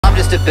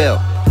just a bill.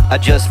 I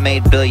just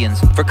made billions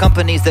for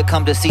companies that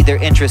come to see their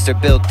interests are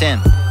built in.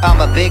 I'm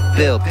a big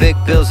bill, big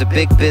bills are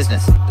big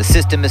business. The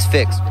system is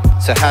fixed,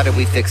 so how do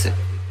we fix it?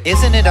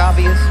 Isn't it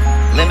obvious?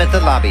 Limit the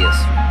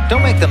lobbyists.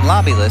 Don't make them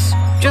lobbyists,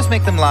 just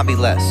make them lobby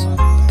less.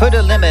 Put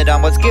a limit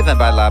on what's given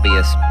by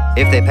lobbyists.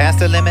 If they pass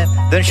the limit,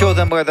 then show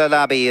them where the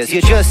lobby is.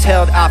 You just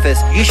held office.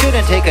 You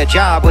shouldn't take a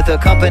job with a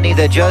company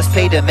that just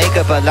paid to make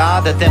up a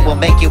law that then will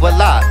make you a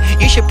lot.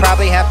 You should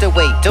probably have to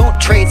wait. Don't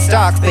trade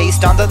stocks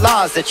based on the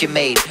laws that you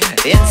made.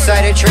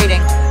 Insider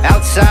trading,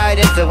 outside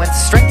influence.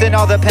 Strengthen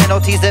all the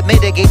penalties that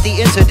mitigate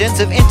the incidents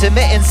of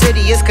intimate,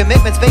 insidious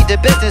commitments made to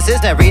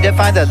businesses. Now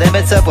redefine the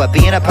limits of what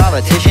being a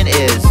politician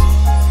is.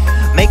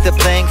 Make the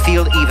playing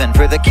field even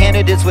for the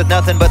candidates with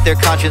nothing but their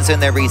conscience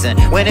and their reason.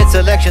 When it's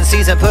election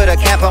season, put a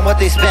cap on what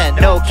they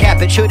spend. No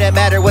cap, it shouldn't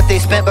matter what they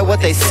spent but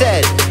what they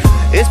said.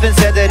 It's been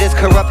said that it's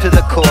corrupt to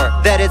the core,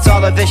 that it's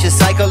all a vicious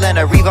cycle and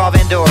a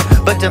revolving door.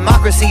 But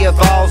democracy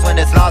evolves when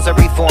its laws are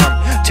reformed.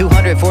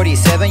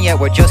 247, yet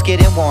we're just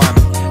getting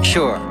warm.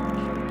 Sure,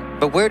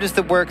 but where does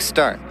the work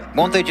start?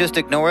 Won't they just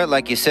ignore it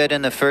like you said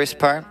in the first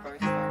part?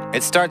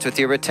 It starts with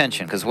your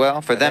attention, cause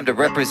well, for them to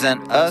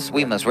represent us,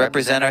 we must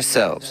represent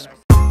ourselves.